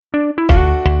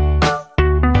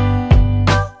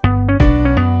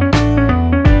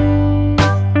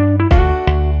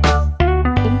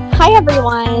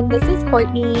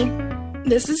Courtney.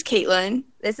 This is Caitlin.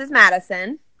 This is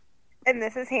Madison. And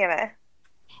this is Hannah.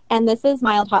 And this is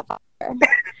Mild Hot Fire.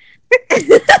 Why is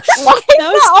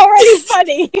that already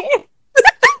funny?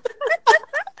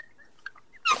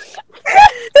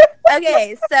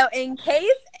 Okay, so in case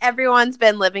everyone's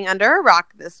been living under a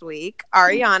rock this week,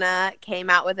 Ariana came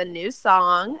out with a new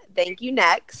song, Thank You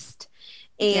Next.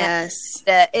 And Yes.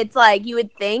 it's like you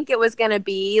would think it was going to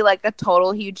be like a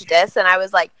total huge diss. And I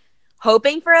was like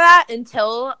hoping for that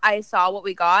until I saw what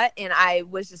we got. And I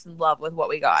was just in love with what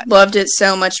we got. Loved it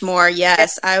so much more.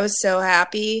 Yes, I was so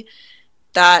happy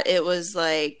that it was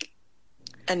like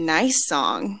a nice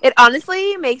song. It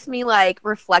honestly makes me like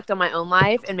reflect on my own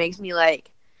life and makes me like,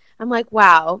 I'm like,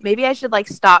 wow, maybe I should like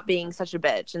stop being such a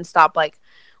bitch and stop like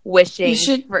wishing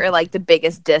for like the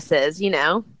biggest disses, you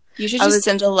know? You should just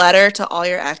send a letter to all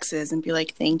your exes and be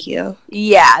like, thank you.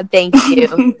 Yeah, thank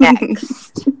you.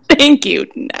 Next. Thank you.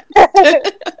 Next.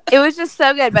 It was just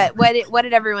so good, but what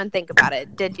did everyone think about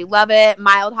it? Did you love it?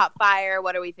 Mild Hot Fire?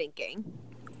 What are we thinking?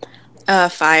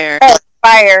 Fire. Oh,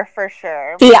 fire for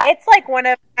sure. Yeah. It's like one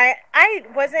of I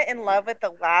wasn't in love with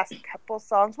the last couple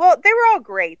songs. Well, they were all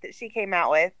great that she came out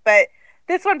with, but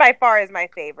this one by far is my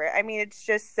favorite. I mean, it's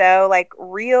just so like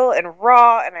real and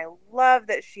raw, and I love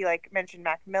that she like mentioned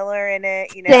Mac Miller in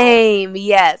it. You know, Same,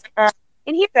 yes.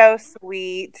 And here's so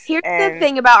sweet. the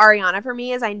thing about Ariana for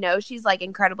me is I know she's like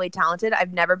incredibly talented.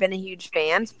 I've never been a huge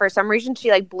fan. For some reason,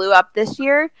 she like blew up this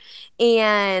year,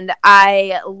 and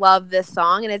I love this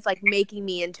song, and it's like making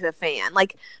me into a fan.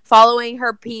 Like following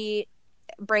her Pete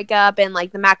breakup and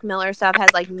like the Mac Miller stuff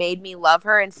has like made me love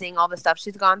her, and seeing all the stuff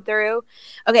she's gone through.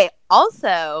 Okay,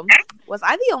 also, was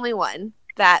I the only one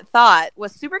that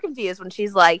was super confused when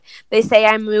she's like, they say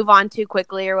I move on too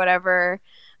quickly or whatever,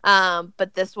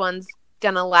 but this one's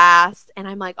gonna last, and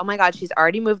I'm like, oh my god, she's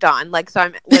already moved on. Like, so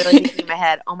I'm literally thinking in my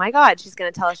head, oh my god, she's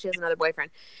gonna tell us she has another boyfriend.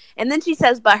 And then she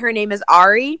says, but her name is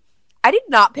Ari. I did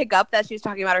not pick up that she was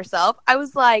talking about herself. I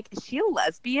was like, is she a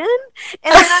lesbian?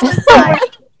 And then I was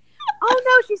like, oh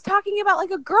no, she's talking about like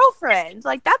a girlfriend.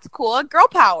 Like, that's cool. Girl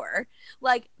power.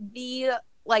 Like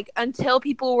until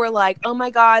people were like, oh my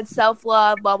god,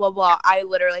 self-love, blah blah blah, I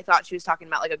literally thought she was talking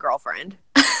about like a girlfriend.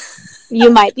 You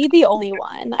might be the only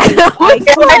one. I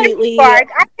completely.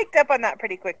 I picked up on that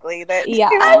pretty quickly. Yeah.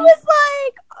 I was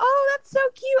like, oh, that's so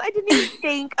cute. I didn't even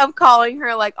think of calling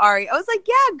her like Ari. I was like,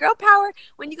 yeah, girl power.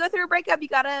 When you go through a breakup, you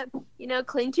gotta,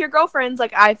 cling to your girlfriends.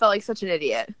 Like, I felt like such an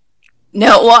idiot.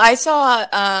 No, well, I saw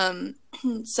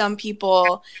some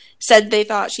people said they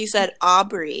thought she said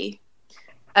Aubrey.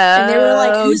 And they were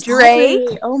like, who's Drake?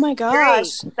 Aubrey? Oh my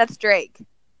gosh. Drake. That's Drake.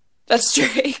 That's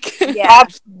Drake. Yeah.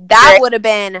 That would have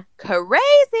been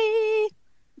crazy.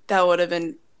 That would have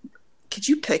been... Could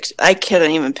you picture... I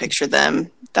couldn't even picture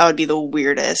them. That would be the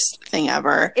weirdest thing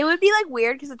ever. It would be like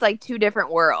weird because it's like two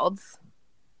different worlds.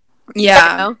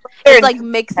 Yeah. You know? It's like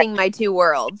mixing my two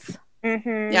worlds.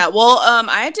 Mm-hmm. Yeah, well,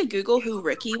 I had to Google who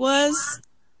Ricky was.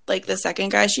 Like the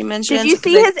second guy she mentioned. Did you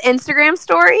see his Instagram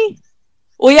story?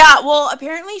 Well, yeah. Well,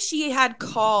 apparently she had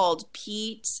called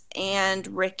Pete and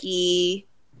Ricky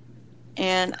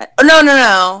and...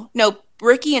 No,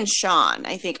 Ricky and Sean,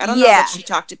 I think. I don't know if she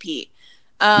talked to Pete.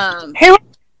 Who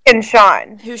and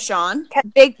Sean? Who's Sean?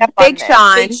 Big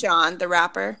Sean. Big Sean, the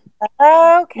rapper.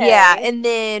 Okay. Yeah, and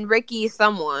then Ricky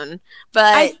someone.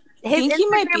 But I think he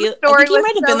might have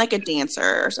been like a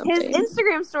dancer or something. His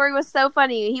Instagram story was so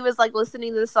funny. He was like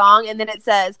listening to the song, and then it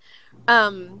says,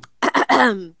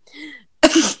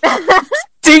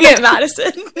 Sing it,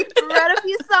 Madison. Read a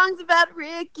few songs about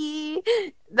Ricky.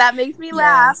 That makes me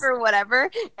laugh or whatever.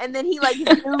 And then he like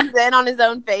zooms in on his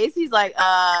own face. He's like,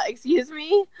 excuse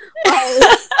me?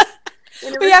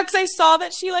 But yeah, because I saw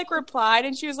that she like replied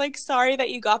and she was like, sorry that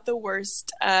you got the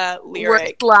worst lyric.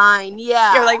 Worst line,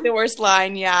 yeah. You're like the worst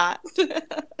line, yeah.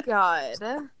 God.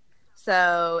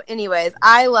 So, anyways,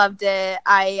 I loved it.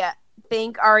 I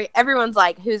think everyone's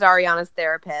like, who's Ariana's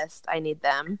therapist? I need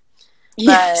them.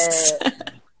 Yes.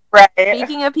 Right.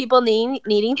 Speaking of people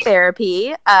needing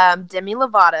therapy, Demi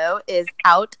Lovato is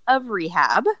out of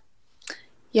rehab.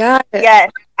 Yeah.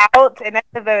 Yes. Out and at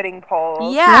the voting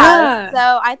poll. Yeah.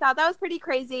 So I thought that was pretty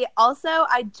crazy. Also,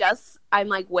 I'm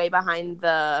like way behind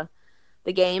the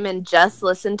game and just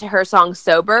listened to her song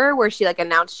Sober, where she like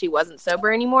announced she wasn't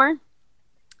sober anymore.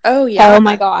 Oh, yeah. Oh,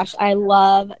 my gosh. I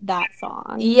love that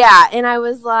song. Yeah, and I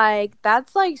was like,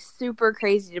 that's, like, super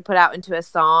crazy to put out into a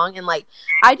song. And, like,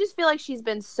 I just feel like she's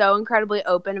been so incredibly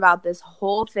open about this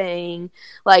whole thing.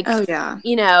 Like, oh, yeah.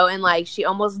 You know, and, like, she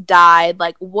almost died.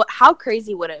 Like, how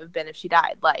crazy would it have been if she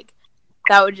died? Like,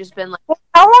 That would just been like. Well,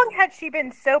 how long had she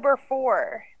been sober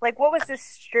for? Like, what was this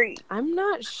streak? I'm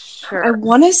not sure. I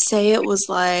want to say it was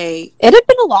like It had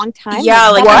been a long time. yeah,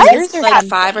 like What? years, like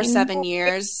 5 or 7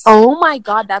 years. Oh my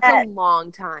god, that's a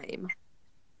long time.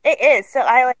 It is. So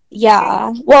I like.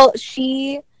 Yeah. Well,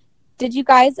 did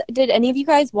any of you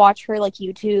guys watch her like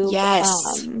YouTube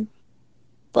Yes.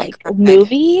 like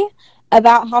movie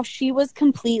about how she was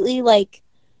completely like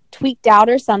tweaked out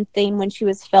or something when she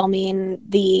was filming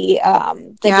the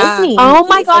Disney Oh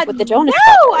my movies, god, like, with the Jonas no,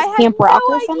 Brothers, I had Camp Rock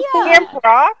no or idea. something. Camp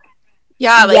Rock?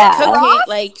 Yeah, like Yeah. cocaine,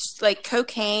 like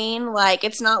cocaine. Like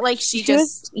it's not like she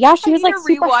just. She was like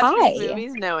super high. These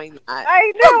movies knowing that.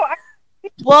 I know.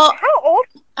 Well, How old?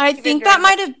 I think that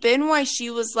might have been why she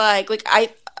was like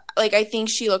I think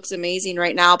she looks amazing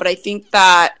right now, but I think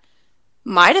that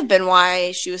might have been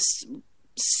why she was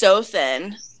so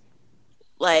thin.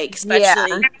 Like,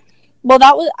 especially.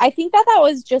 Well, I think that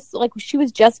was just like she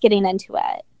was just getting into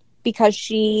it because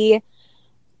she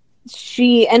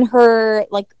in her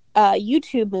like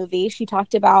YouTube movie, she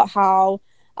talked about how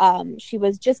she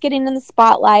was just getting in the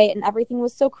spotlight and everything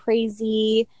was so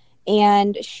crazy,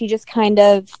 and she just kind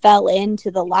of fell into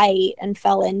the light and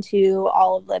fell into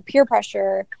all of the peer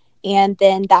pressure, and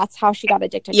then that's how she got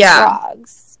addicted to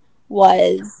drugs,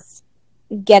 was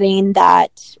getting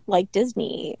that like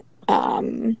Disney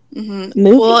movie.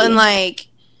 Well,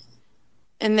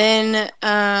 and then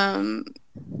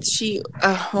she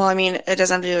well, I mean, it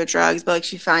doesn't have to do with drugs, but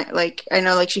like I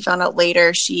know like she found out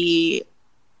later she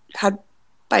had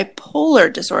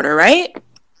bipolar disorder, right?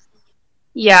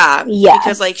 Yeah.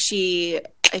 Because like she,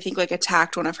 I think like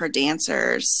attacked one of her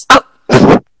dancers.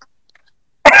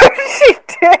 She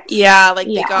did. Yeah, like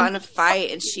they got in a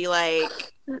fight and she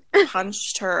like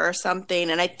punched her or something,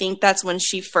 and I think that's when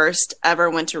she first ever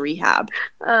went to rehab.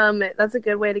 That's a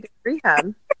good way to get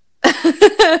rehab.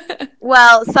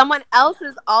 Well, someone else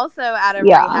is also out of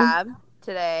rehab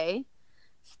today.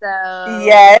 So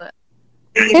Yes.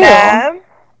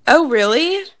 Oh,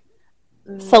 really?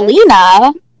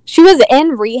 Selena? She was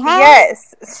in rehab?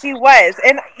 Yes, she was.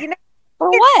 And you know, for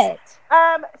what?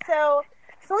 So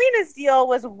Selena's deal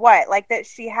was what? Like that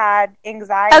she had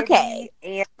anxiety. Okay.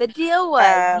 And the deal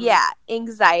was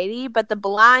anxiety, but the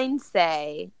blind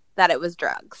say that it was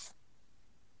drugs.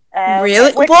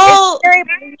 Really? Which well, is very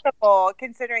believable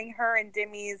considering her and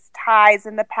Demi's ties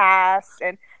in the past,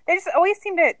 and they just always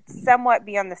seem to somewhat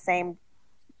be on the same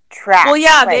track. Well,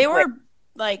 yeah, they were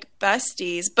like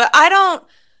besties, but I don't.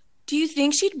 Do you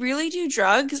think she'd really do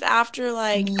drugs after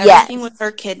like everything with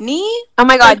her kidney? Oh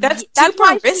my god, like, that's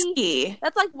super risky.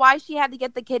 That's like why she had to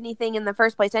get the kidney thing in the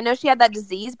first place. I know she had that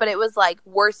disease, but it was like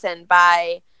worsened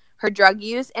by her drug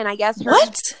use, and I guess her.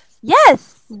 What?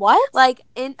 Yes. What? Like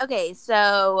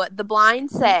so the blind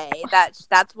say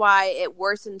that's why it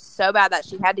worsened so bad that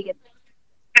she had to get.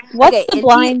 What's the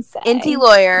blind say? NT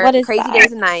Lawyer, what is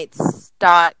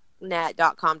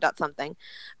crazydaysandnights.com something.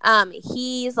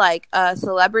 He's like a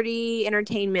celebrity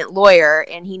entertainment lawyer,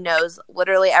 and he knows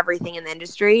literally everything in the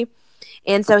industry.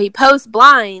 And so he posts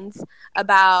blinds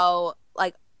about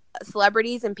like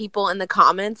celebrities and people in the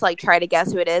comments, like try to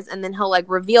guess who it is, and then he'll like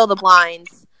reveal the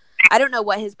blinds. I don't know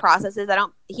what his process is.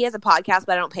 He has a podcast,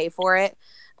 but I don't pay for it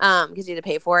because you have to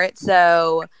pay for it.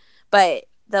 So, but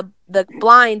the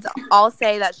blinds all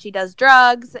say that she does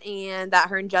drugs and that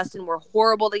her and Justin were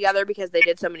horrible together because they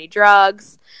did so many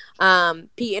drugs.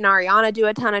 Pete and Ariana do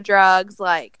a ton of drugs,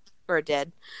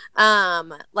 did.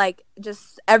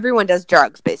 Just everyone does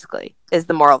drugs, basically, is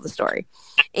the moral of the story.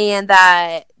 And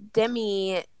that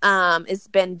Demi has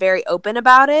been very open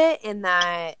about it, and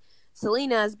that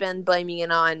Selena has been blaming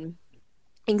it on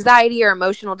anxiety or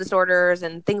emotional disorders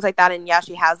and things like that. And yeah,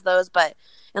 she has those,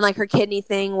 and like her kidney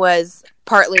thing was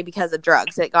partly because of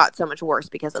drugs. It got so much worse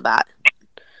because of that.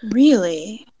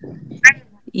 Really?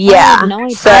 Yeah.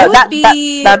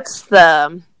 That's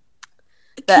the.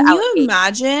 Can you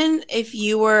imagine if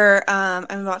you were?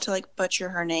 I'm about to like butcher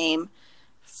her name.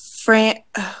 Okay,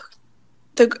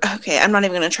 I'm not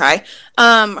even gonna try.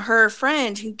 Her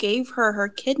friend who gave her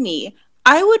kidney.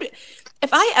 I would,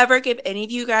 if I ever give any of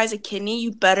you guys a kidney,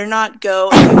 you better not go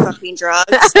and do fucking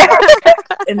drugs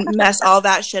and mess all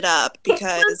that shit up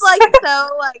because it's like so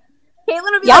like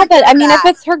Caitlin would be but I mean, if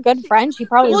it's her good friend, she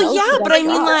probably knows but I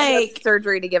mean, like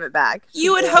surgery to give it back.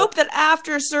 You would hope that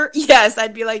after yes,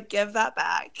 I'd be like, give that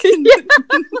back.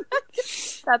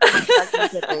 That's a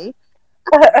kidney.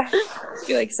 I'd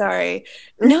be like, sorry,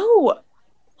 no.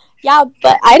 Yeah,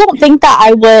 but I don't think that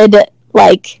I would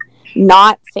like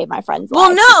not save my friend's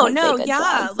life. No,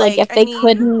 yeah. Drugs. Like if they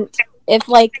couldn't,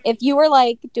 if you were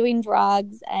like doing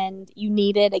drugs and you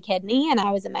needed a kidney and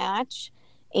I was a match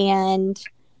and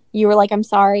you were like, I'm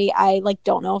sorry, I like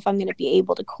don't know if I'm gonna be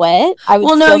able to quit, I would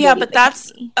Well, no, still yeah, give you but the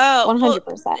that's kidney. oh,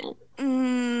 100%.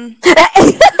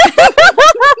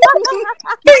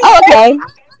 Oh, Okay.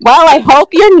 Well, I hope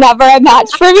you're never a match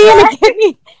for me in a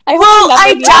kidney. I hope Well,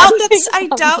 I never need anything I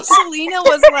from doubt you. Selena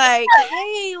was like,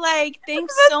 "Hey, like,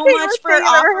 thanks so much favorite for thing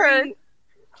I've ever heard. offering."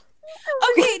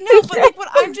 Okay, no, but like, what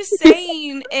I'm just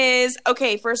saying is,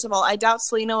 okay, first of all, I doubt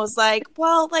Selena was like,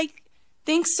 "Well, like,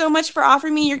 thanks so much for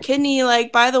offering me your kidney.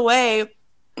 Like, by the way,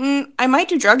 I might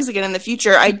do drugs again in the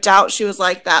future." I doubt she was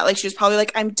like that. Like, she was probably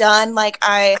like, "I'm done. Like,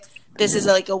 this is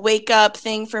like a wake up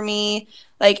thing for me.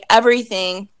 Like,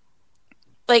 everything."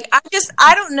 Like,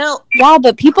 I don't know. Yeah,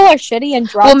 but people are shitty and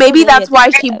drugs. Well, maybe are really that's why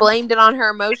she addictive. blamed it on her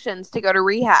emotions to go to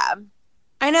rehab.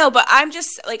 I know, but I'm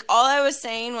just like, all I was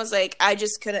saying was like, I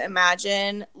just couldn't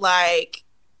imagine like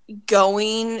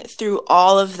going through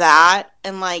all of that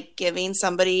and like giving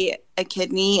somebody a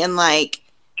kidney and like,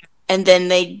 and then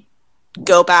they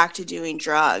go back to doing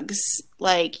drugs.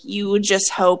 Like, you would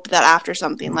just hope that after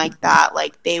something like that,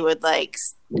 like they would like,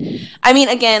 I mean,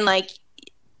 again, like,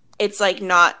 it's like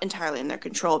not entirely in their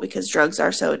control because drugs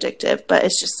are so addictive, but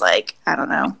it's just like, I don't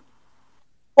know.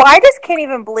 Well, I just can't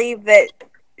even believe that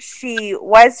she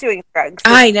was doing drugs.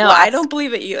 I know. I don't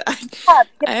believe it.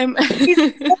 I'm She's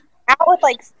out with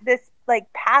like this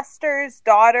like pastor's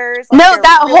daughters. Like, No, they're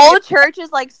that really- whole church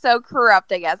is like so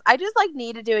corrupt, I guess. I just like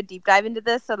need to do a deep dive into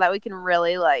this so that we can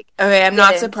really like okay. I'm get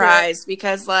not into surprised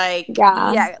because like,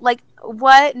 yeah, like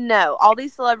what? No, all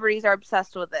these celebrities are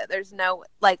obsessed with it. There's no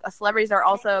like celebrities are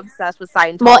also obsessed with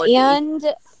Scientology. Well, and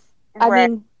I Right.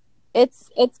 mean, it's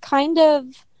kind of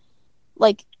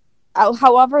like,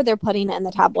 however they're putting it in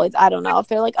the tabloids. I don't know if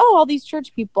they're like, oh, all these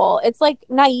church people. It's like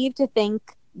naive to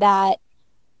think that,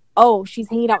 oh, she's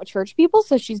hanging out with church people,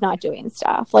 so she's not doing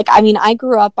stuff. Like, I mean, I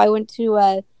grew up. I went to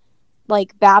a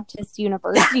like Baptist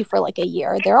university for like a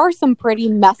year. There are some pretty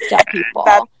messed up people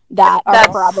that are That's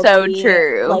probably so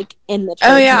true. like in the church.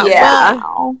 Oh, yeah. Yeah.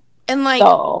 Now. and like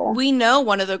So we know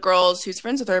one of the girls who's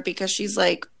friends with her because she's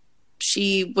like,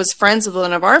 she was friends with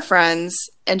one of our friends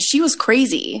and she was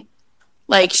crazy.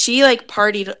 Like, she like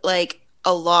partied like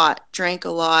a lot, drank a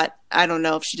lot. I don't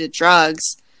know if she did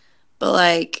drugs, but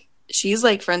like she's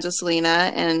like friends with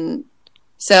Selena, and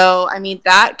so I mean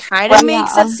that kind of Well,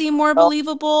 makes yeah. it seem more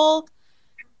believable.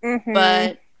 Mhm.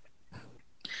 But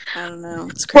I don't know.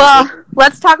 It's crazy. Well,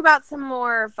 let's talk about some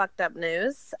more fucked up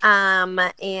news.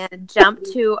 And jump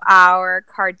to our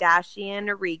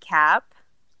Kardashian recap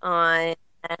on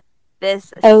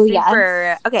this Oh,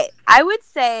 super. Okay, I would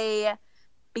say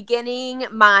beginning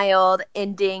mild,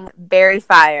 ending very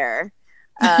fire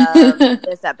of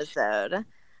this episode.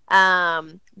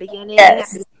 Beginning.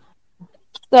 Yes.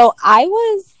 So I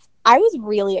was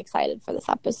really excited for this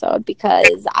episode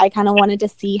because I kind of wanted to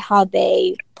see how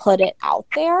they put it out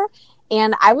there,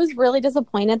 and I was really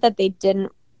disappointed that they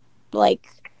didn't like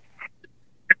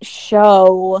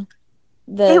show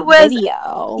the It was-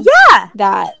 video Yeah.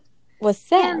 that was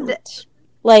sent. And-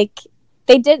 Like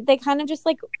they kind of just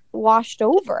like washed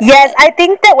over Yes, it. I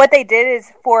think that what they did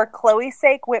is for Chloe's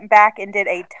sake went back and did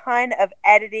a ton of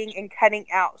editing and cutting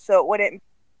out so it wouldn't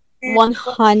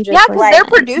 100%. Yeah, because they're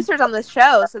producers on the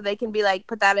show, so they can be like,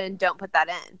 put that in, don't put that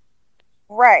in.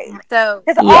 right. So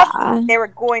Because Yeah. also they were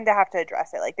going to have to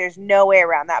address it. Like, there's no way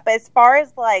around that. But as far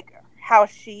as like how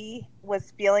she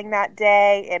was feeling that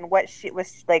day and what she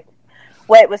was like,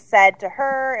 what was said to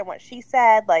her and what she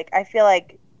said, like, I feel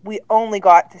like we only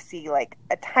got to see like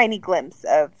a tiny glimpse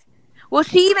of. well,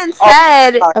 she even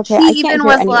said Okay, I she can't even hear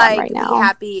was anyone like, right "Be now."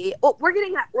 happy." Well, we're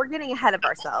getting ahead of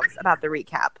ourselves about the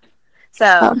recap.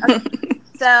 So,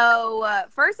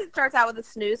 first it starts out with a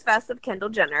snooze fest of Kendall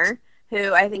Jenner,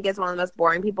 who I think is one of the most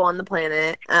boring people on the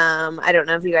planet. I don't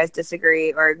know if you guys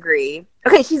disagree or agree.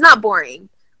 Okay, she's not boring.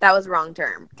 That was the wrong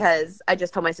term because I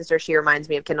just told my sister she reminds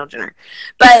me of Kendall Jenner,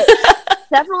 but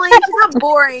definitely she's not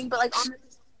boring. But like on the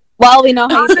Well, we know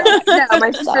how you feel. no,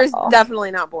 my sister's So. definitely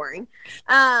not boring.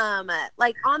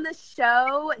 Like on the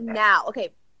show now, okay,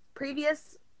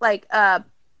 previous like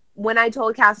when I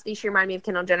told Cassidy she reminded me of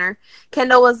Kendall Jenner,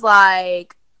 Kendall was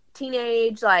like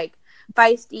teenage, like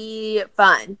feisty,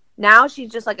 fun. Now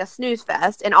she's just like a snooze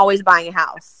fest and always buying a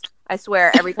house. I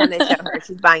swear, every time they show her,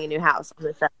 she's buying a new house on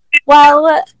the show.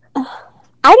 Well,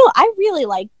 I really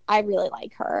like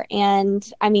her, and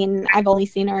I mean, I've only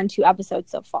seen her in 2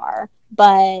 episodes so far,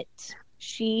 but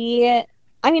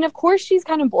of course she's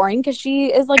kind of boring because she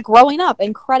is like growing up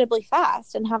incredibly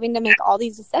fast and having to make all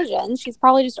these decisions. She's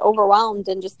probably just overwhelmed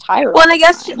and just tired. Well, and I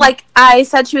guess like I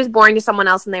said, she was boring to someone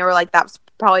else, and they were like, "That's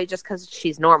probably just because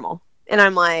she's normal." And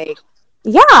I'm like,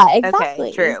 yeah, exactly.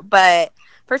 "Okay, true." But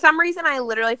For some reason, I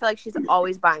literally feel like she's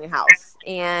always buying a house.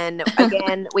 And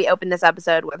again, we opened this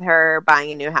episode with her buying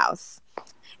a new house.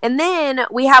 And then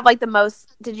we have like the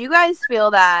most. Did you guys feel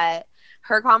that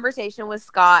her conversation with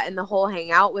Scott and the whole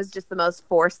hangout was just the most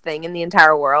forced thing in the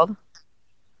entire world?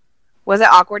 Was it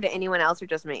awkward to anyone else or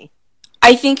just me?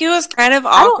 I think it was kind of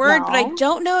awkward, but I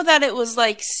don't know that it was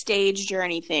like staged or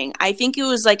anything. I think it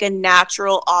was like a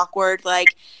natural awkward,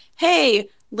 like, hey,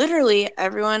 literally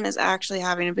everyone is actually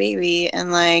having a baby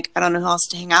and like I don't know who else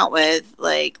to hang out with.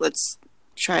 Like, let's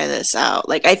try this out.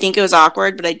 Like, I think it was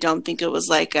awkward, but I don't think it was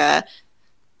like a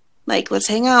let's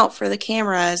hang out for the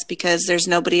cameras because there's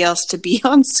nobody else to be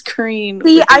on screen.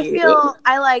 See,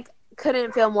 I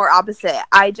couldn't feel more opposite.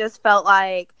 I just felt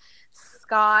like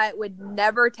Scott would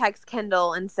never text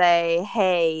Kendall and say,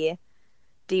 "Hey,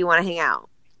 do you want to hang out?"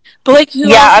 But like, who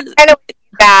else is- kind of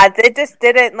bad. It just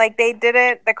didn't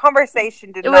the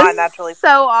conversation did not naturally.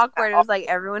 So awkward. It was like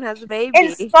everyone has a baby.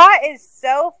 And Scott is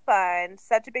so fun,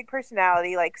 such a big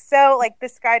personality, like so like the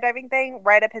skydiving thing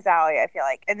right up his alley, I feel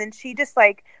like. And then she just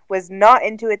like was not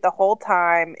into it the whole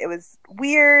time. It was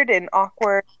weird and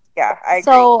awkward. Yeah, I agree.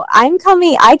 So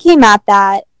I came at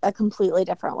that a completely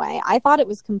different way. I thought it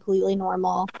was completely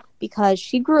normal because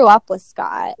she grew up with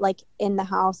Scott, like in the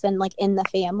house and like in the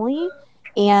family.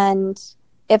 And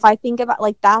if I think about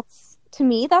like that's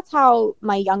how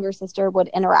my younger sister would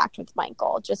interact with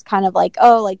Michael. Just kind of like,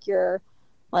 oh, like you're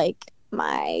like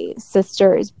my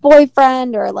sister's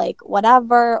boyfriend or like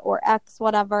whatever or ex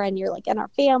whatever, and you're like in our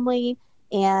family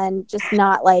and just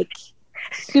not like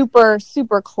super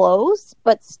super close,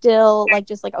 but still like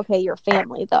just like okay, you're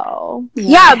family though.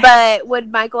 Yeah, but would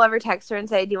Michael ever text her and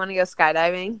say, "Do you want to go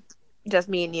skydiving? Just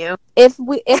me and you." If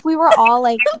we were all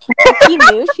like, if he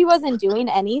knew she wasn't doing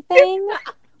anything,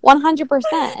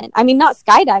 100%. I mean, not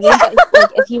skydiving, but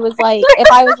like if he was like,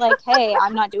 if I was like, hey,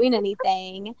 I'm not doing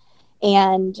anything,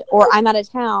 or I'm out of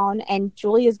town and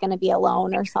Julia's going to be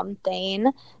alone or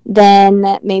something,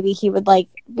 then maybe he would like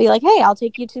be like, hey, I'll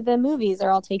take you to the movies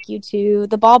or I'll take you to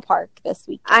the ballpark this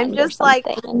weekend.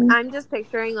 I'm just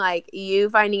picturing like you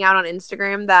finding out on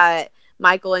Instagram that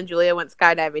Michael and Julia went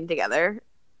skydiving together.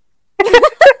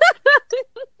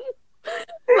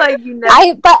 Like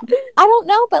but I don't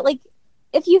know, but like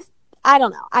I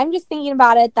don't know. I'm just thinking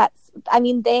about it.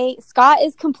 Scott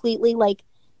is completely like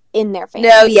in their family.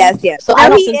 No, yes. So I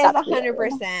don't he think is that's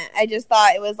 100%. I just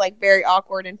thought it was like very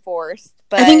awkward and forced.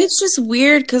 But I think it's just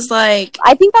weird because like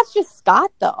I think that's just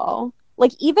Scott though.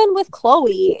 Like even with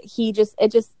Chloe,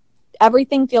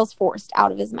 everything feels forced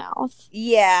out of his mouth.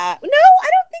 Yeah. No, I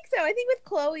don't think so. I think with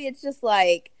Chloe, it's just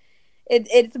like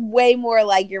it's way more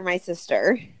like you're my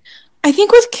sister. I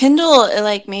think with Kendall,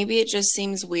 like maybe it just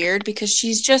seems weird because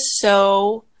she's just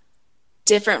so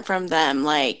different from them.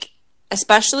 Like,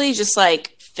 especially just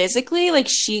like physically, like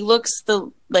she looks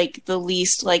the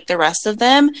least like the rest of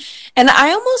them. And I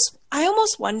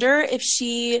almost wonder if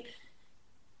she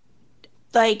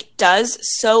like does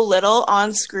so little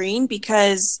on screen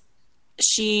because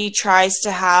she tries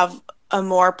to have a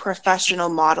more professional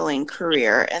modeling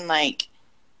career and like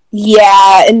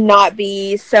and not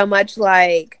be so much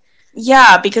like.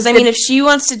 Yeah, because I mean, if she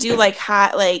wants to do I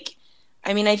think,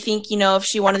 if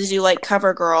she wanted to do like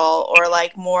CoverGirl or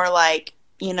like more like,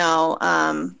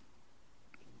 I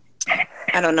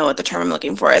don't know what the term I'm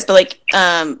looking for is, but like,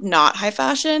 not high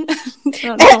fashion. I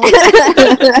don't know.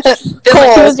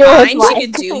 Then, like, she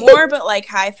could do more, but like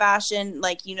high fashion,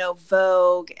 like,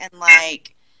 Vogue and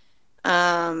like,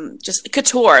 just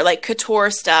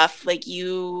couture stuff, like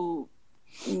you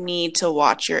need to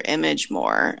watch your image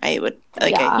more. I would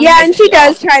like and she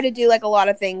does try to do like a lot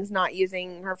of things not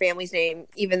using her family's name,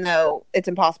 even though it's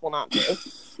impossible not to.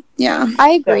 Yeah,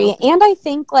 I agree. And I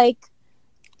think like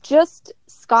just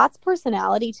Scott's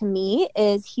personality to me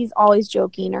is he's always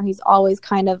joking or he's always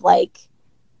kind of like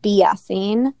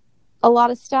BSing a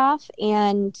lot of stuff,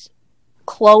 and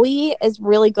Chloe is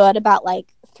really good about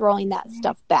like throwing that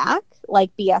stuff back,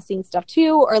 like BSing stuff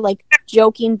too, or like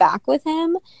joking back with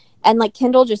him. And, like,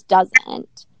 Kendall just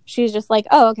doesn't. She's just like,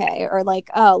 oh, okay. Or,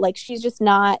 like, oh, like, she's just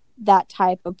not that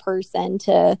type of person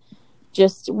to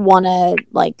just want to,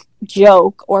 like,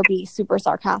 joke or be super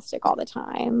sarcastic all the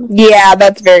time. Yeah,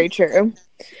 that's very true.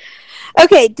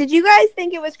 Okay, did you guys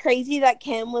think it was crazy that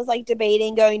Kim was, like,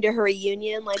 debating going to her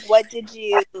reunion? Like, what did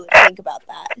you think about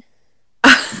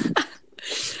that?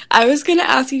 I was going to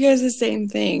ask you guys the same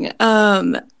thing.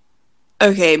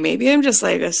 Okay, maybe I'm just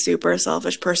like a super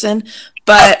selfish person,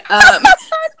 but I was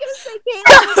gonna say,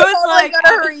 I was like, go to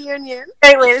her reunion.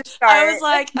 Great way to start. I was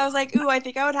like, ooh, I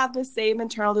think I would have the same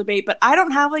internal debate, but I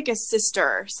don't have like a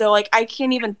sister, so like I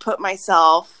can't even put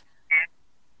myself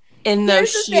in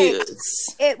those Here's the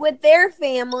thing. shoes. With their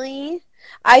family,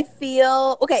 I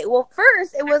feel okay. Well,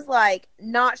 first it was like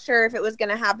not sure if it was going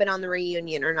to happen on the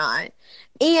reunion or not,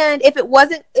 and if it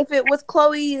was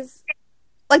Chloe's.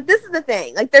 Like, this is the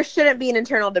thing. Like, there shouldn't be an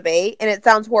internal debate, and it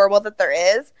sounds horrible that there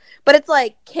is, but it's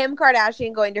like Kim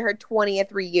Kardashian going to her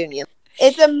 20th reunion.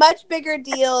 It's a much bigger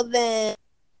deal than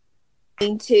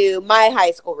going to my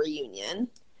high school reunion.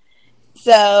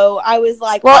 So I was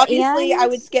like, well, obviously, I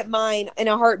would skip mine in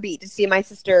a heartbeat to see my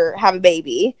sister have a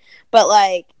baby. But,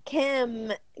 like,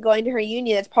 Kim going to her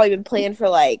reunion, it's probably been planned for,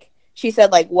 like, she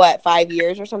said, like, what, 5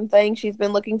 years or something? She's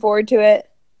been looking forward to it.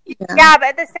 Yeah, but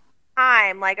at the same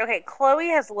time, like, okay, Chloe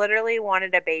has literally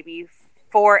wanted a baby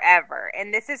forever,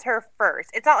 and this is her first.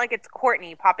 It's not like it's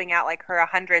Kourtney popping out like her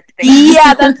 100th baby.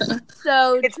 Yeah, that's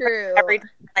so true.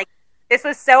 Like, this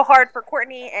was so hard for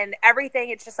Kourtney and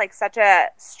everything. It's just like such a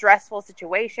stressful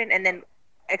situation, and then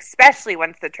especially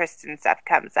once the Tristan stuff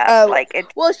comes up, like it.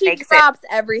 Well, she drops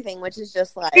everything, which is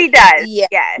just like she does.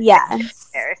 Yes.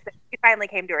 So she finally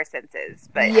came to her senses,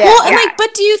 but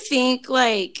but do you think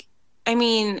like? I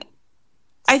mean,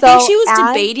 I think she was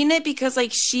debating it because,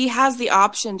 like, she has the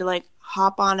option to, like,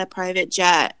 hop on a private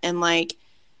jet and, like,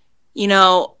 you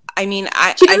know, I mean,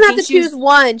 she doesn't have to choose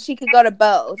one. She could go to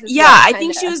both. Yeah, I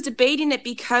think she was debating it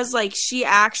because, like, she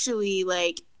actually,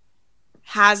 like,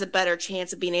 has a better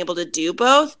chance of being able to do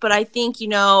both. But I think, you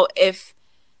know, if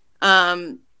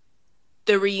the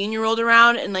reunion rolled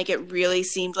around and, like, it really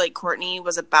seemed like Kourtney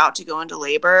was about to go into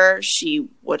labor, she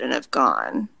wouldn't have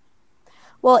gone.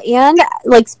 Well, and,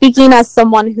 like, speaking as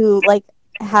someone who, like,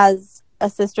 has a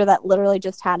sister that literally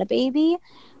just had a baby,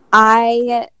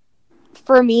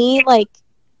 for me, like,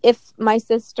 if my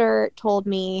sister told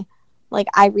me, like,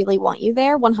 I really want you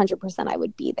there, 100% I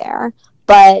would be there.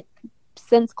 But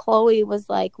since Chloe was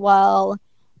like, well,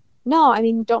 no, I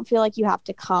mean, don't feel like you have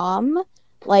to come,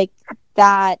 like,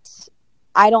 that,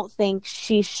 I don't think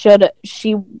she should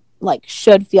feel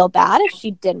bad if she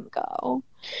didn't go.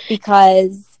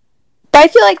 Because but I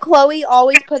feel like Chloe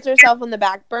always puts herself on the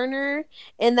back burner,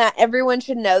 and that everyone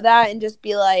should know that and just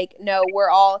be like, no, we're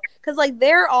all, because, like,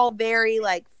 they're all very,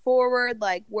 like, forward,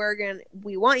 like,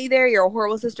 we want you there, you're a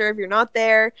horrible sister if you're not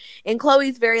there, and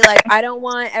Chloe's very, like, I don't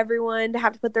want everyone to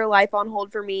have to put their life on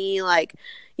hold for me, like,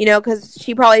 you know, because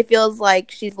she probably feels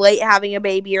like she's late having a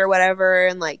baby or whatever,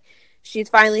 and, like, she's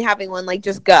finally having one, like,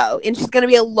 just go, and she's gonna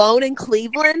be alone in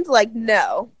Cleveland, like,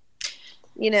 no.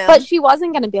 You know, but she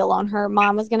wasn't going to be alone. Her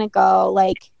mom was going to go.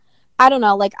 Like, I don't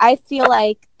know. Like, I feel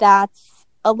like that's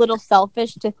a little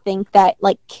selfish to think that,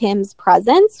 like, Kim's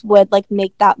presence would, like,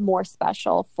 make that more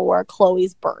special for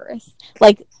Chloe's birth.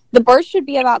 Like, the birth should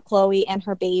be about Chloe and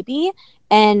her baby.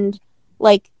 And,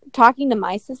 like, talking to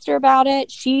my sister about it,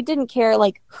 she didn't care,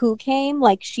 like, who came.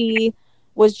 Like, she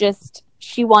was just,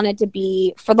 she wanted to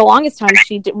be, for the longest time,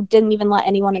 she didn't even let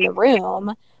anyone in the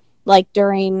room, like,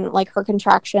 during, like, her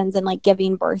contractions and, like,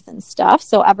 giving birth and stuff.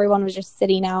 So everyone was just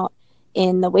sitting out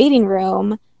in the waiting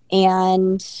room.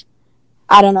 And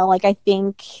I don't know, like, I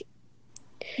think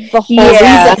the whole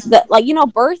reason that, like, you know,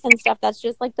 birth and stuff, that's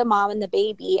just, like, the mom and the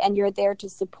baby, and you're there to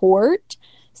support.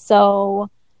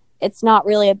 So it's not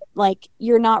really, like,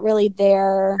 you're not really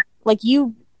there, like,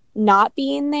 you not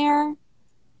being there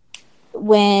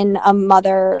when a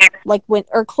mother, like, when,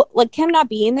 or like Kim not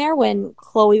being there when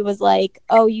Chloe was like,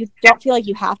 oh, you don't feel like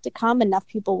you have to come, enough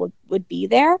people would be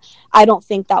there, I don't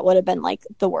think that would have been, like,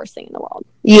 the worst thing in the world.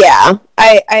 Yeah,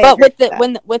 I but with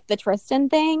the Tristan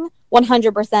thing,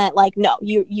 100%, like, no,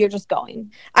 you're just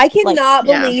going. I cannot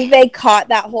believe they caught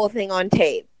that whole thing on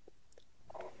tape.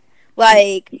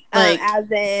 Like,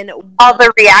 as in all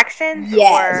the reactions?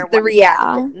 Yes, the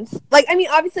reactions. Like, I mean,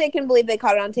 obviously I can believe they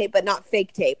caught it on tape, but not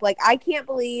fake tape. Like, I can't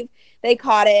believe they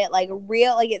caught it, like,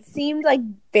 real. Like, it seemed, like,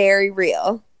 very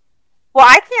real. Well,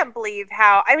 I can't believe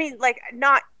how, I mean, like,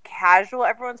 not casual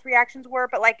everyone's reactions were,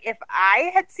 but, like, if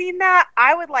I had seen that,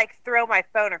 I would, like, throw my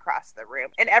phone across the room.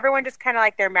 And everyone just kind of,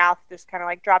 like, their mouth just kind of,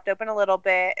 like, dropped open a little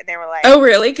bit, and they were like... Oh,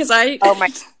 really? Because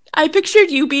I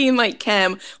pictured you being like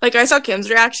Kim. Like, I saw Kim's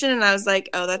reaction, and I was like,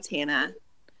 oh, that's Hannah.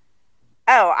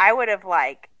 Oh, I would have,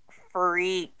 like,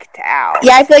 freaked out.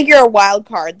 Yeah, I feel like you're a wild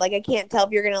card. Like, I can't tell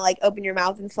if you're going to, like, open your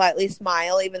mouth and slightly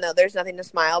smile, even though there's nothing to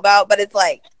smile about. But it's,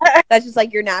 like, that's just,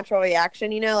 like, your natural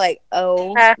reaction, you know? Like,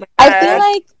 oh.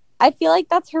 I feel like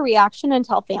that's her reaction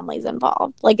until family's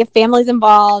involved. Like, if family's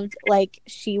involved, like,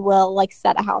 she will, like,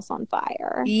 set a house on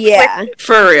fire. Yeah.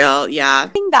 For real, yeah.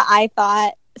 The thing that I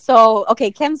thought... So,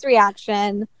 okay, Kim's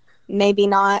reaction, maybe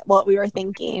not what we were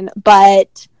thinking,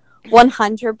 but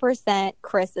 100%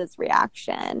 Chris's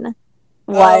reaction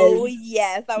was... Oh,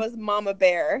 yes, that was Mama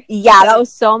Bear. Yeah, that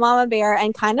was so Mama Bear,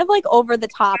 and kind of, like, over the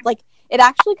top. Like, it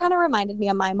actually kind of reminded me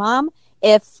of my mom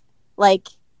if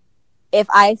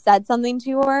I said something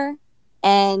to her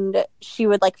and she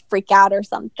would like freak out or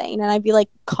something, and I'd be like,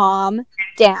 calm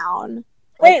down.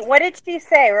 Wait, what did she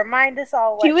say? Remind us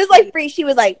all. She was like free. She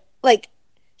was like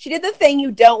she did the thing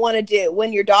you don't want to do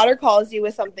when your daughter calls you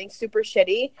with something super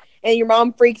shitty and your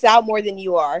mom freaks out more than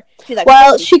you are. She's like,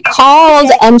 well, she called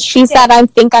and she said, I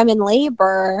think I'm in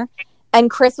labor.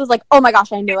 And Chris was like, oh my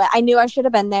gosh, I knew it. I knew I should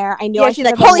have been there. I knew I should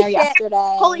have been there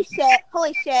yesterday. Holy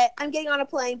shit. I'm getting on a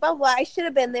plane. Blah, blah. I should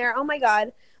have been there. Oh my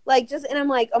God. Like, just, and I'm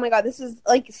like, oh my God, this is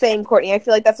like same Courtney. I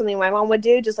feel like that's something my mom would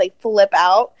do, just like flip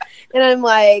out. And I'm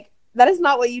like, that is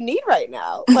not what you need right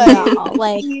now. Like, no,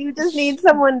 like you just need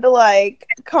someone to like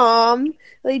calm.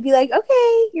 Like, be like,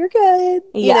 okay, you're good.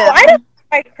 Yeah. You know? I don't know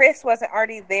why Chris wasn't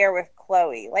already there with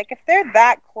Chloe. Like, if they're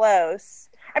that close,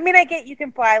 I mean, I get you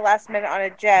can fly last minute on a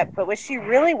jet, but was she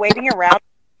really waiting around?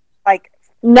 Like,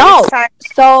 no.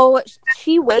 So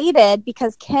she waited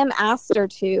because Kim asked her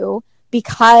to,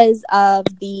 because of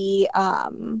the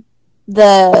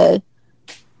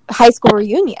high school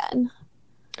reunion.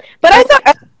 But I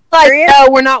thought, like, no,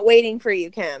 we're not waiting for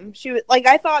you, Kim. She was like,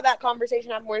 I thought that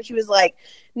conversation happened where she was like,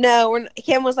 no,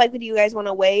 Kim was like, do you guys want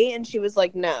to wait? And she was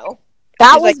like, no.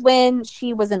 That was like, when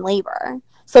she was in labor.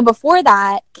 So before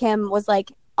that, Kim was like,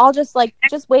 I'll just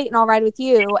wait and I'll ride with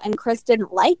you. And Chris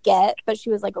didn't like it, but she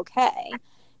was like, okay.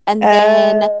 And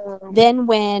then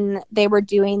when they were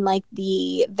doing like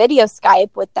the video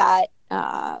Skype with that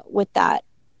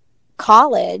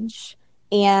college,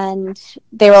 and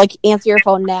they were like, answer your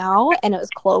phone now, and it was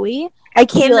Chloe. I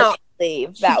cannot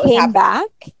believe that she came back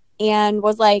and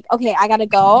was like, okay, I gotta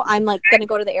go. I'm like gonna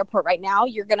go to the airport right now.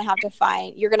 You're gonna have to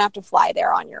fly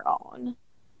there on your own.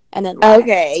 And then left.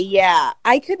 Okay, yeah.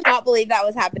 I could not believe that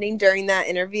was happening during that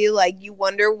interview. Like, you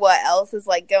wonder what else is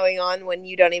like going on when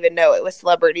you don't even know it with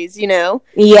celebrities, you know?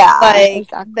 Yeah. Like,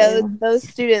 exactly. those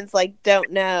students like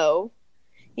don't know,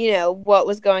 you know, what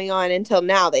was going on until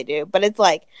now they do. But it's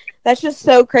like, that's just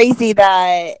so crazy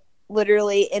that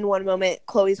literally in one moment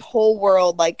Chloe's whole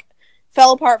world like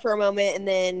fell apart for a moment, and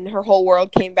then her whole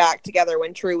world came back together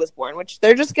when True was born, which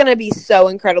they're just gonna be so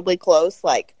incredibly close.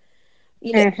 Like,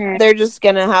 you know, they're just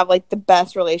gonna have like the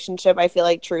best relationship. I feel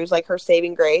like True's like her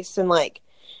saving grace, and like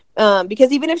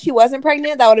because even if she wasn't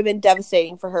pregnant, that would have been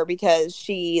devastating for her because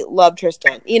she loved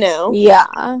Tristan, you know? Yeah.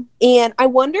 And I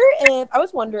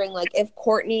was wondering like if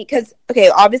Courtney, because okay,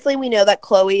 obviously we know that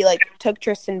Chloe like took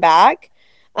Tristan back,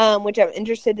 which I'm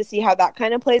interested to see how that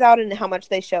kind of plays out and how much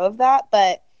they show of that.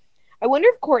 But I wonder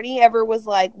if Courtney ever was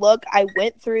like, look, I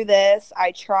went through this,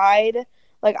 I tried,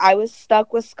 like I was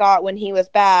stuck with Scott when he was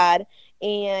bad,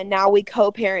 and now we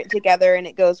co-parent together and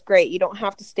it goes great. You don't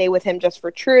have to stay with him just for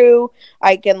True.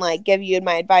 I can like give you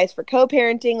my advice for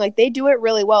co-parenting. Like, they do it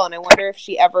really well, and I wonder if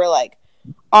she ever like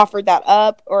offered that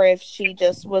up, or if she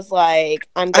just was like,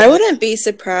 I wouldn't be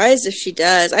surprised if she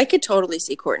does. I could totally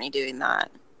see Courtney doing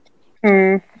that.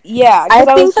 Yeah, I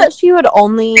think that she would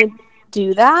only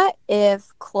do that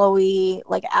if Chloe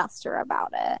like asked her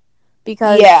about it,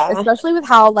 because especially with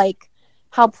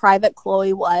how private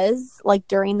Chloe was like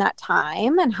during that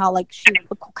time, and how like she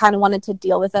kind of wanted to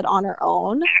deal with it on her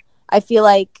own. I feel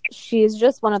like she's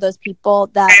just one of those people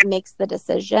that makes the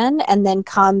decision and then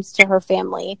comes to her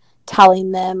family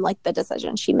telling them like the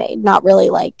decision she made, not really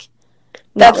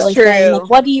true. Saying, like,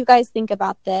 what do you guys think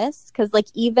about this? Because like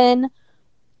even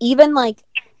like,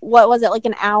 what was it, like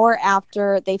an hour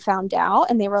after they found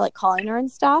out and they were like calling her and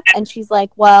stuff, and she's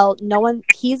like, well,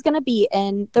 he's gonna be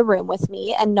in the room with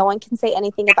me and no one can say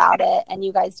anything about it, and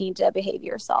you guys need to behave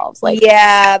yourselves. Like,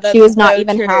 yeah, she was not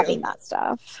even having that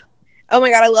stuff. Oh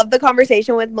my God, I love the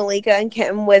conversation with Malika and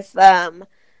Kim with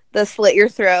the slit your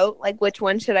throat, like, which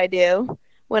one should I do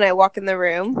when I walk in the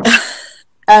room?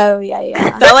 Oh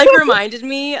yeah. That like reminded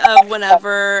me of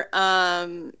whenever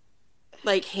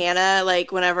like Hannah,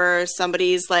 like whenever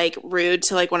somebody's like rude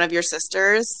to like one of your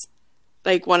sisters,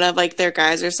 like one of like their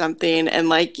guys or something, and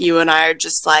like you and I are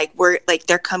just like, we're like,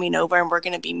 they're coming over and we're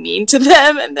gonna be mean to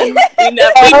them, and then we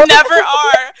never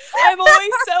are. I'm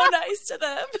always so nice to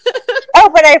them. Oh,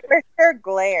 but I for sure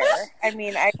glare. I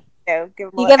mean, I give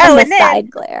them you give them a side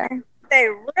glare. They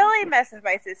really mess with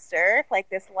my sister. Like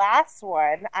this last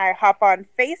one, I hop on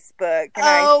Facebook and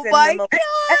I send them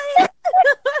God.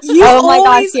 Oh my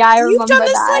gosh, yeah, I remember You've done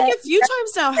this that. like a few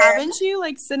times now, haven't you?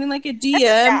 Like sending like a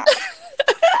DM.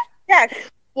 Yeah.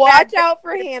 Watch out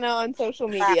for Hannah on social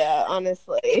media,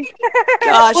 honestly.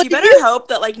 Gosh, you better hope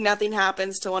that like nothing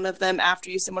happens to one of them after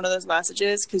you send one of those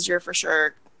messages, because you're for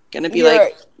sure gonna be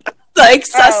like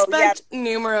suspect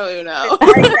numero uno.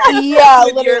 Yeah,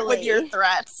 literally with your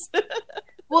threats.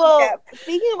 Well,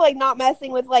 speaking of like not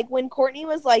messing with, like when Courtney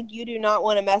was like, "You do not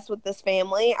want to mess with this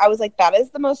family," I was like, "That is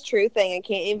the most true thing." I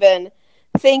can't even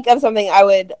think of something I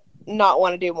would not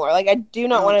want to do more. Like I do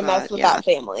not want to mess with that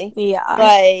family. Yeah,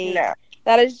 like No.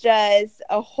 that is just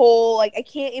a whole like I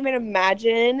can't even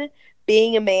imagine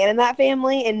being a man in that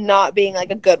family and not being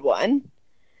like a good one.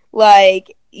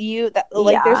 Like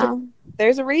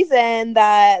there's a reason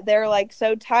that they're like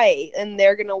so tight and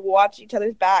they're gonna watch each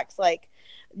other's backs. Like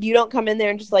you don't come in there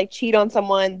and just like cheat on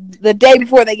someone the day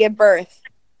before they give birth.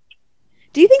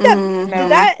 Do you think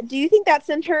that do you think that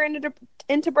sent her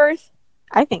into birth?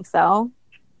 I think so.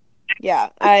 Yeah,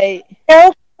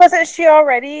 No, wasn't she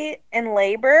already in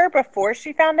labor before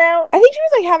she found out? I think she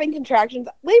was like having contractions.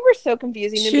 Labor's so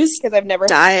confusing to me because I've never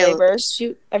had labor.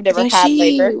 I've never had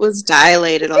labor. She was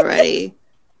dilated already.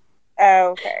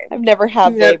 Oh, okay. I've never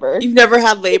had labor. You've never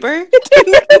had labor?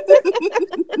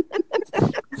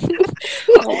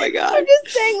 Oh my god. I'm just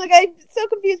saying, like, I'm so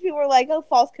confused. People were like, oh,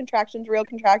 false contractions, real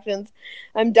contractions.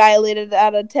 I'm dilated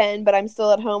out of 10, but I'm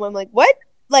still at home. I'm like, what?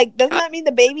 Like, doesn't that mean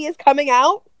the baby is coming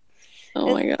out?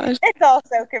 Oh my gosh. It's all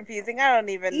so confusing. I don't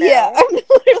even know. Yeah.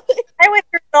 I went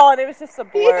through it all and it was just a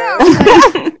blur.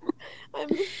 Yeah, I'm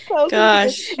so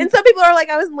Gosh. confused. And some people are like,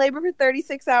 I was in labor for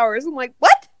 36 hours. I'm like,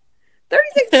 what?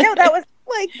 36 No, that was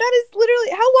like, that is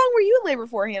literally, how long were you in labor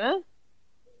for, Hannah?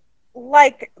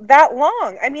 like that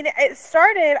long. I mean, I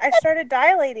started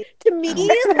dilating. To me,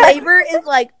 labor is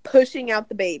like pushing out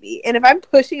the baby. And if I'm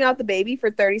pushing out the baby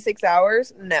for 36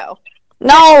 hours, no.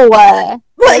 No, Like,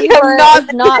 labor I'm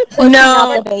is not pushing No.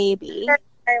 out the baby.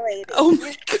 Dilating. Oh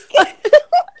my god.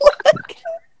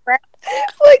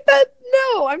 Like that,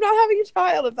 no, I'm not having a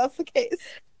child if that's the case.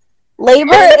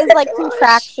 Labor is like Gosh.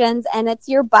 contractions, and it's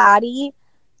your body,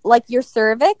 like your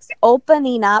cervix,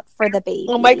 opening up for the baby.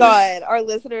 Oh my god, our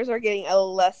listeners are getting a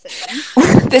lesson.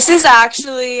 This is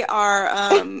actually our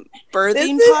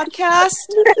birthing podcast.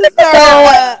 This is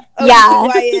our yeah.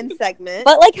 OBGYN segment.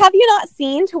 But like, have you not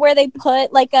seen to where they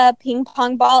put like a ping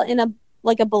pong ball in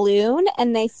a balloon,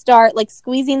 and they start like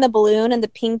squeezing the balloon, and the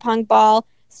ping pong ball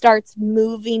starts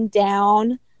moving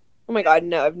down? Oh my god,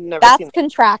 no, I've never That's seen that.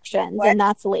 contractions, and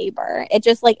that's labor. It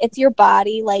just like it's your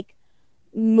body like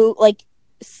move like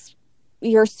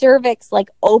your cervix like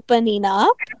opening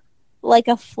up like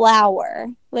a flower,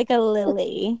 like a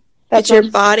lily. It's your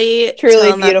body truly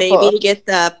telling that beautiful. baby to get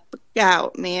the fuck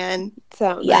out, man.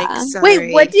 So Yeah. Like, sorry.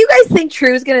 wait, what do you guys think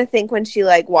True's gonna think when she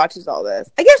like watches all this?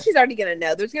 I guess she's already gonna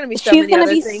know. There's gonna be so She's many gonna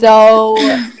other be things. so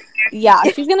yeah,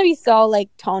 she's gonna be so like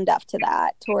tone deaf to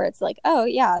that, to where it's like, oh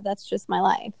yeah, that's just my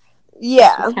life.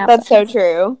 Yeah, Just that's so happens.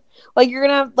 true. Like you're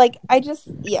gonna like I just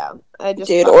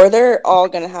Dude, or they're all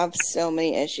gonna have so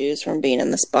many issues from being in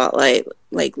the spotlight,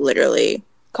 like literally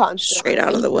constantly. straight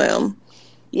out of the womb.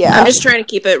 Yeah. I'm just trying to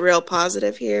keep it real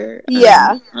positive here.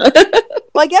 Yeah.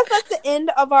 Well, I guess that's the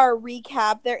end of our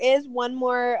recap. There is one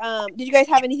more. Did you guys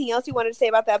have anything else you wanted to say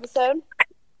about the episode?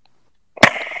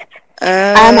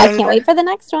 I can't wait for the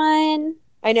next one.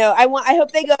 I know. I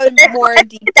hope they go more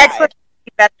deep Next dive. one.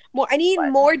 More. I need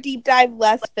more deep dive,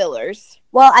 less fillers.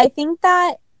 Well, I think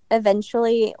that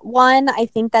eventually, I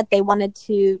think that they wanted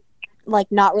to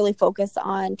like not really focus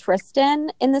on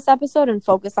Tristan in this episode and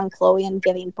focus on Chloe and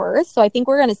giving birth. So I think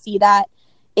we're going to see that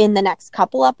in the next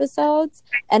couple episodes.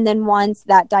 And then once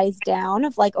that dies down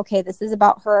of like, okay, this is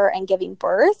about her and giving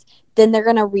birth, then they're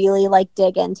going to really like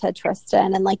dig into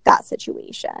Tristan and like that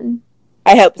situation.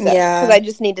 I hope so. Yeah. Because I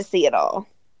just need to see it all.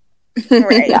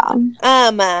 Right.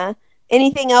 Yeah.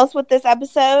 Anything else with this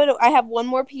episode? I have one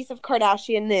more piece of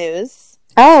Kardashian news.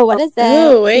 Oh, what is it?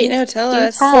 Oh, wait, no, tell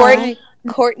us. tell.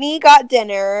 Courtney got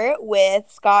dinner with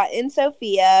Scott and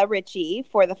Sophia Richie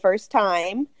for the first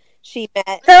time. She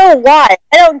met. So why?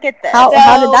 I don't get this. How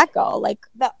So- did that go? Like,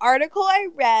 The article I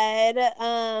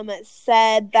read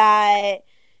said that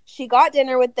she got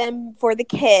dinner with them for the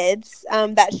kids,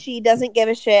 that she doesn't give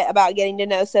a shit about getting to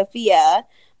know Sophia,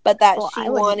 but that well, she I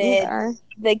wouldn't wanted either.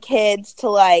 the kids to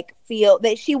like feel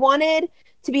that she wanted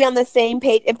to be on the same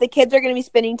page. If the kids are going to be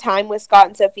spending time with Scott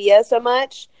and Sophia so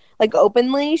much, like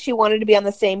openly, she wanted to be on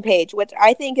the same page, which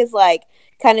I think is like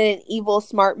kind of an evil,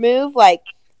 smart move. Like,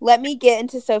 let me get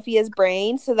into Sophia's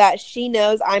brain so that she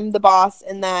knows I'm the boss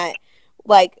and that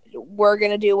like we're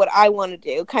going to do what I want to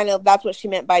do. Kind of, that's what she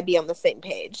meant by be on the same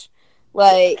page.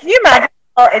 Like, Can you imagine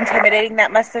how intimidating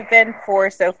that must have been for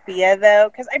Sophia, though?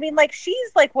 Because, I mean, like, she's,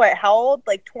 like, what, how old?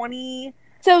 Like, 20?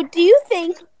 so do you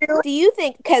think,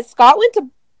 because Scott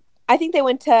I think they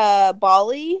went to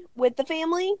Bali with the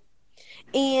family,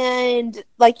 and,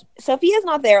 like, Sophia's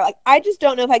not there. Like, I just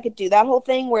don't know if I could do that whole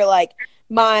thing where, like,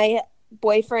 my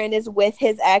boyfriend is with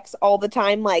his ex all the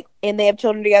time, like, and they have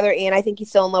children together, and I think he's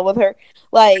still in love with her.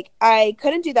 Like, I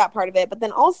couldn't do that part of it. But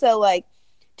then also, like,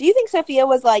 do you think Sophia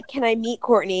was like, can I meet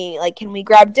Courtney? Like, can we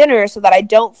grab dinner so that I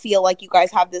don't feel like you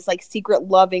guys have this, like, secret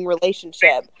loving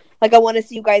relationship? Like, I want to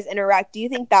see you guys interact. Do you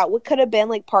think that could have been,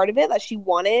 like, part of it, that she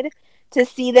wanted to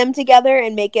see them together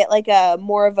and make it, like, a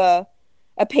more of a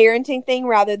parenting thing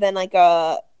rather than, like,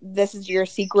 this is your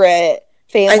secret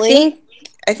family?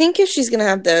 I think if she's gonna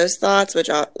have those thoughts, which,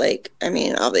 like, I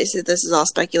mean, obviously this is all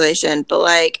speculation, but,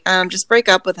 like, just break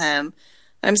up with him.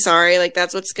 I'm sorry, like,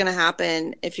 that's what's gonna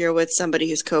happen if you're with somebody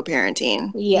who's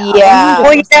co-parenting. Yeah.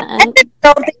 Well, I just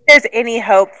don't think there's any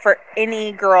hope for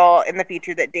any girl in the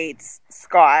future that dates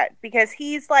Scott, because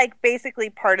he's, like,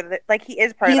 basically part of like, he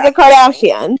is part of He's a Kardashian.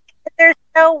 Kardashian. There's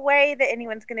no way that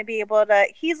anyone's going to be able to.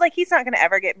 He's not going to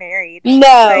ever get married. No,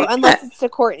 like, unless it's to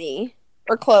Courtney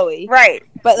or Khloe. Right.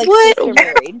 But, like, What? sister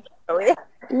married.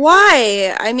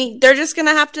 Why? I mean, they're just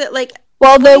gonna have to, like.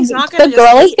 Well, the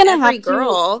girl is gonna have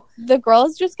to. The girl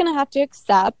is just gonna have to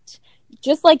accept,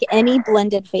 just like any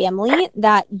blended family,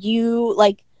 that you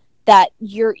like that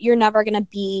you're never gonna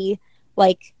be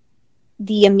like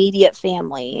the immediate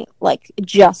family, like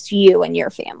just you and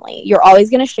your family. You're always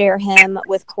gonna share him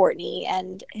with Courtney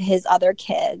and his other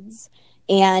kids,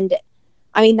 and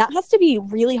I mean that has to be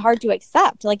really hard to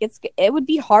accept. Like it would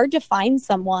be hard to find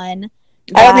someone.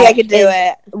 I don't think I could do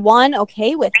it. One,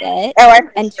 okay with it,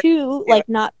 and two, like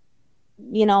not,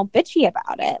 bitchy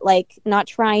about it, like not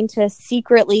trying to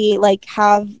secretly like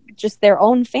have just their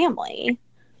own family.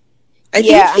 I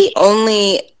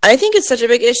think it's such a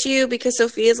big issue because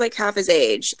Sophia's like half his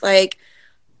age. Like,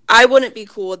 I wouldn't be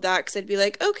cool with that because I'd be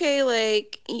like, okay,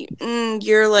 like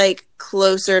you're like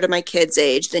closer to my kid's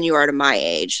age than you are to my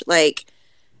age. Like,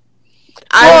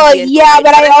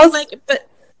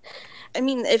 I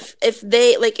mean, if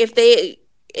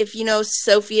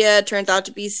Sophia turns out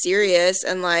to be serious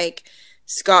and like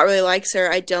Scott really likes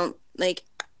her, I think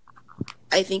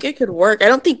it could work. I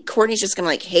don't think Courtney's just gonna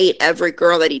like hate every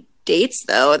girl that he dates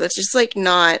though. That's just like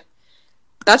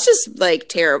that's just like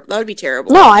terrible. That would be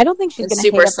terrible. No, I don't think she's gonna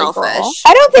super hate selfish. Girl,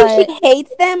 I don't think she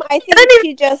hates them. I think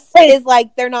she just is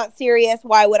like, they're not serious.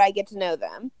 Why would I get to know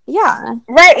them? Yeah.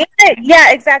 Right.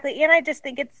 Yeah, exactly. And I just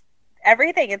think it's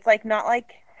everything. It's like not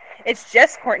like it's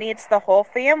just Courtney, it's the whole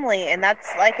family, and that's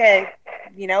like a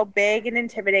big and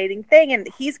intimidating thing. And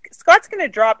Scott's gonna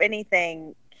drop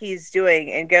anything he's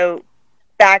doing and go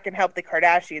back and help the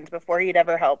Kardashians before he'd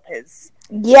ever help his.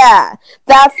 Yeah,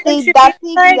 that's the exact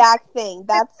thing.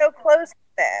 That's so close to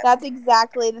them. That's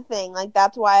exactly the thing. Like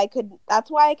that's why I could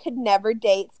never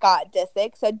date Scott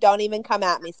Disick. So don't even come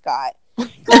at me, Scott.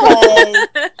 Because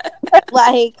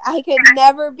like I could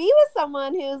never be with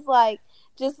someone who's like.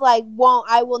 Just like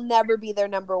I will never be their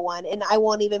number one, and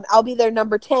I'll be their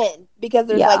number 10 because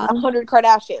there's like 100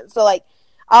 Kardashians. So like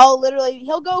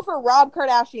he'll go for Rob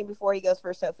Kardashian before he goes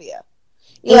for Sophia.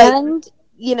 And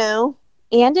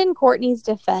and in Courtney's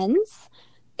defense,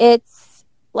 it's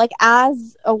like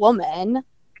as a woman,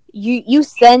 you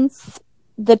sense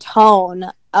the tone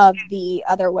of the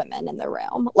other women in the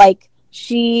room. Like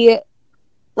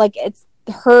it's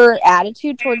her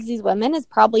attitude towards these women is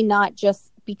probably not just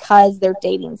because they're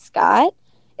dating Scott.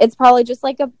 It's probably just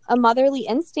like a motherly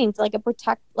instinct, like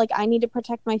I need to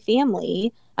protect my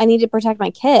family. I need to protect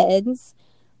my kids.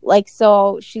 Like,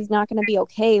 so she's not going to be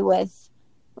okay with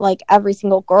like every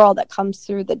single girl that comes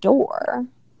through the door.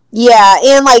 Yeah.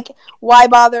 And like, why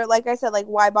bother? Like I said, like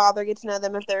why bother get to know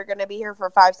them if they're going to be here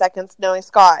for 5 seconds knowing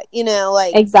Scott,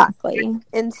 like exactly.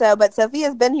 And so, but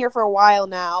Sophia's been here for a while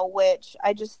now, which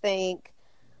I just think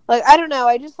like, I don't know.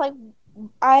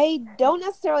 I don't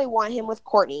necessarily want him with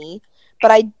Courtney,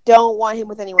 but I don't want him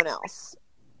with anyone else.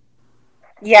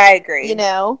 Yeah, I agree.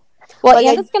 Well, like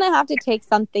and it's gonna have to take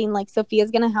something. Like Sophia's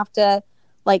gonna have to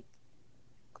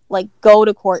like go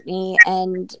to Courtney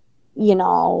and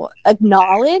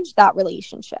acknowledge that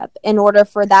relationship in order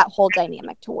for that whole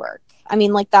dynamic to work. I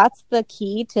mean, like that's the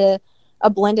key to a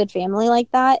blended family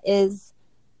like that is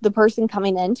the person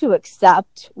coming in to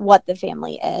accept what the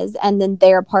family is and then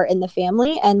their part in the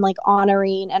family and like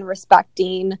honoring and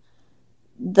respecting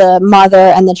the mother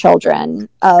and the children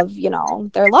of,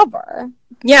 their lover.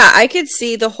 Yeah, I could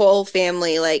see the whole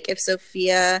family. Like if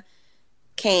Sophia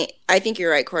came, I think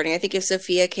you're right, Courtney. I think if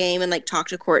Sophia came and like talked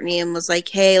to Courtney and was like,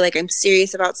 hey, like I'm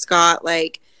serious about Scott.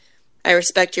 Like I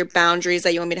respect your boundaries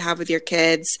that you want me to have with your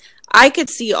kids. I could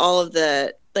see all of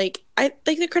the, like,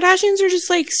 the Kardashians are just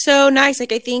like so nice.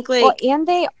 Like I think like, and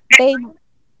they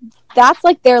that's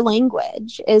like their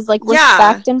language is like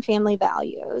respect and family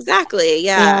values. Exactly.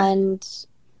 Yeah. And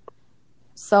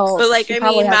so, but like, I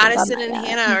mean, Madison and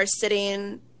Hannah are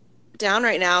sitting down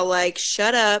right now, like,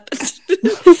 shut up.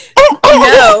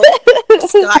 No,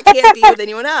 Scott can't be with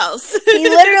anyone else. He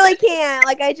literally can't.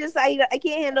 Like, I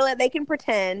can't handle it. They can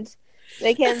pretend.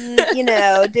 They can,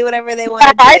 do whatever they want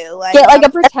to do. Like, get like a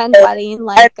pretend wedding,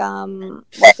 like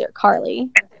what's it,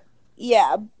 Carly?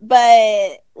 Yeah,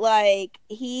 but like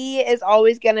he is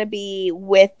always gonna be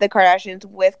with the Kardashians,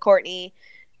 with Kourtney,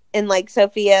 and like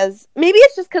Sophia's. Maybe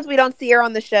it's just because we don't see her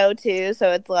on the show too,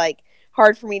 so it's like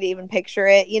hard for me to even picture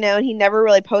it, and he never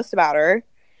really posts about her.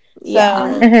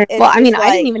 Yeah. So well, I mean,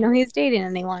 I didn't even know he was dating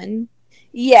anyone.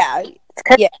 Yeah.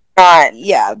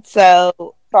 Yeah.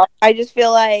 So I just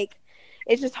feel like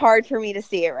it's just hard for me to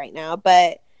see it right now.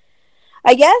 But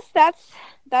I guess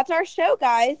that's our show,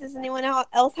 guys. Does anyone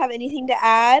else have anything to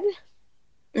add?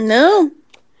 No.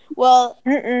 Well,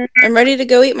 I'm ready to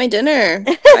go eat my dinner.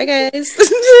 Bye, guys.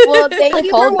 Well, thank you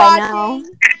for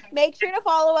watching. Make sure to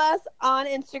follow us on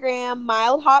Instagram,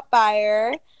 Mild Hot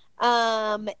Buyer,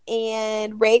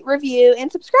 and rate, review,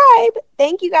 and subscribe.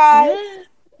 Thank you, guys.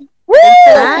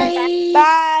 Bye.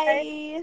 Bye.